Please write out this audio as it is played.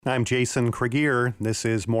I'm Jason Kregier. This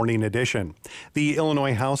is Morning Edition. The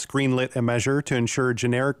Illinois House greenlit a measure to ensure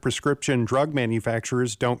generic prescription drug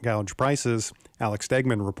manufacturers don't gouge prices. Alex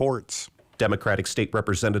Degman reports. Democratic State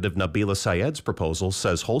Representative Nabila Syed's proposal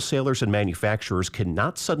says wholesalers and manufacturers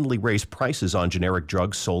cannot suddenly raise prices on generic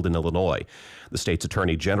drugs sold in Illinois. The state's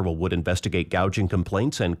attorney general would investigate gouging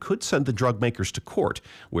complaints and could send the drug makers to court,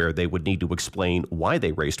 where they would need to explain why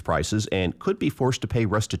they raised prices and could be forced to pay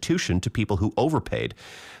restitution to people who overpaid.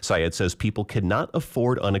 Syed says people cannot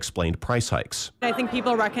afford unexplained price hikes. I think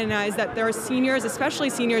people recognize that there are seniors, especially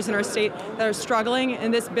seniors in our state, that are struggling,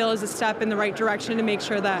 and this bill is a step in the right direction to make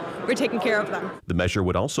sure that we're taking care of them. The measure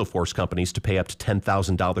would also force companies to pay up to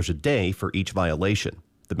 $10,000 a day for each violation.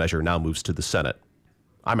 The measure now moves to the Senate.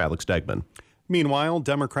 I'm Alex Degman. Meanwhile,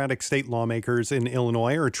 Democratic state lawmakers in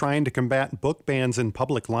Illinois are trying to combat book bans in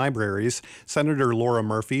public libraries. Senator Laura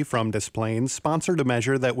Murphy from Des Plaines sponsored a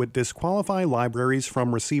measure that would disqualify libraries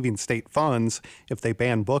from receiving state funds if they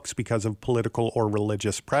ban books because of political or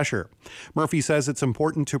religious pressure. Murphy says it's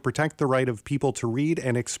important to protect the right of people to read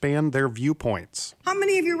and expand their viewpoints. How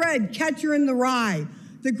many of you read Catcher in the Rye,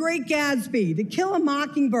 The Great Gatsby, To Kill a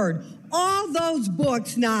Mockingbird? All those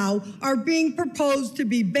books now are being proposed to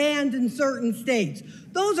be banned in certain states.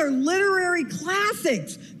 Those are literary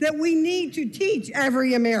classics that we need to teach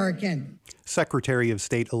every American. Secretary of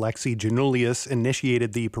State Alexi Giannoulias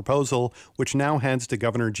initiated the proposal, which now heads to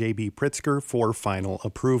Governor J.B. Pritzker for final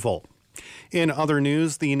approval. In other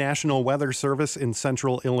news, the National Weather Service in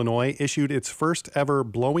central Illinois issued its first ever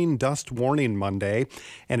blowing dust warning Monday,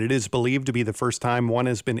 and it is believed to be the first time one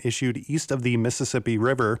has been issued east of the Mississippi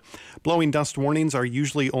River. Blowing dust warnings are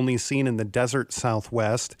usually only seen in the desert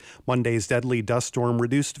southwest. Monday's deadly dust storm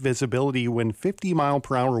reduced visibility when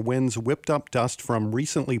 50-mile-per-hour winds whipped up dust from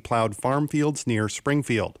recently plowed farm fields near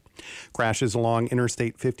Springfield. Crashes along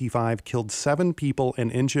Interstate 55 killed 7 people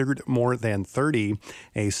and injured more than 30.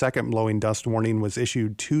 A second blowing dust warning was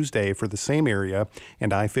issued Tuesday for the same area,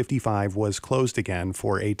 and I-55 was closed again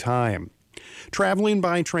for a time. Traveling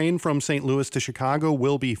by train from St. Louis to Chicago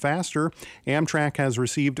will be faster. Amtrak has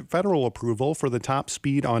received federal approval for the top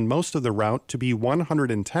speed on most of the route to be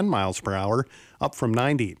 110 miles per hour, up from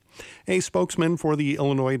 90. A spokesman for the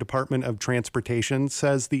Illinois Department of Transportation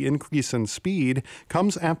says the increase in speed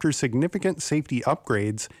comes after significant safety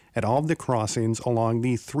upgrades at all of the crossings along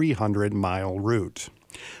the 300-mile route.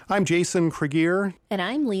 I'm Jason Kregier. And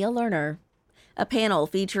I'm Leah Lerner. A panel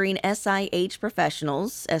featuring SIH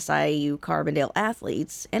professionals, SIU Carbondale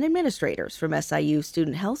athletes, and administrators from SIU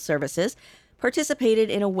Student Health Services participated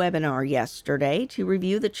in a webinar yesterday to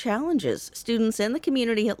review the challenges students and the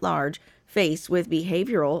community at large face with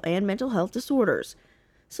behavioral and mental health disorders.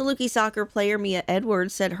 Saluki soccer player Mia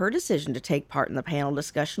Edwards said her decision to take part in the panel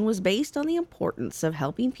discussion was based on the importance of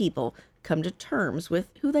helping people come to terms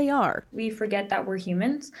with who they are. We forget that we're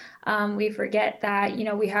humans. We forget that,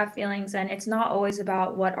 we have feelings, and it's not always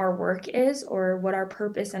about what our work is or what our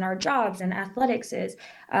purpose in our jobs and athletics is.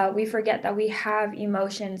 We forget that we have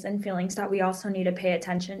emotions and feelings that we also need to pay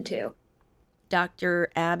attention to.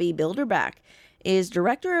 Dr. Abby Bilderbach is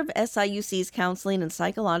director of SIUC's Counseling and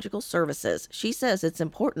Psychological Services. She says it's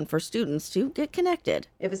important for students to get connected.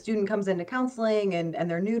 If a student comes into counseling and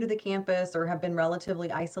they're new to the campus or have been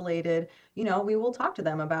relatively isolated, we will talk to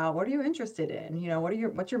them about what are you interested in?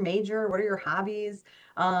 What's your major? What are your hobbies?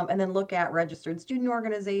 And then look at registered student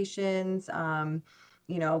organizations,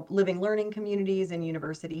 living learning communities and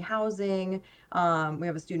university housing. We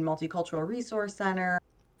have a student multicultural resource center.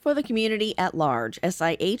 For the community at large,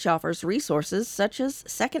 SIH offers resources such as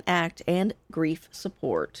Second Act and grief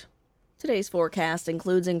support. Today's forecast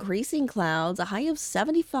includes increasing clouds, a high of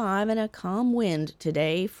 75, and a calm wind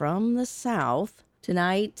today from the south.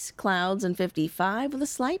 Tonight, clouds and 55 with a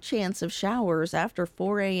slight chance of showers after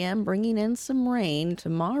 4 a.m., bringing in some rain.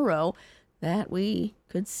 Tomorrow, that we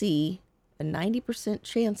could see a 90%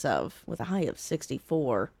 chance of with a high of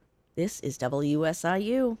 64. This is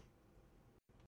WSIU.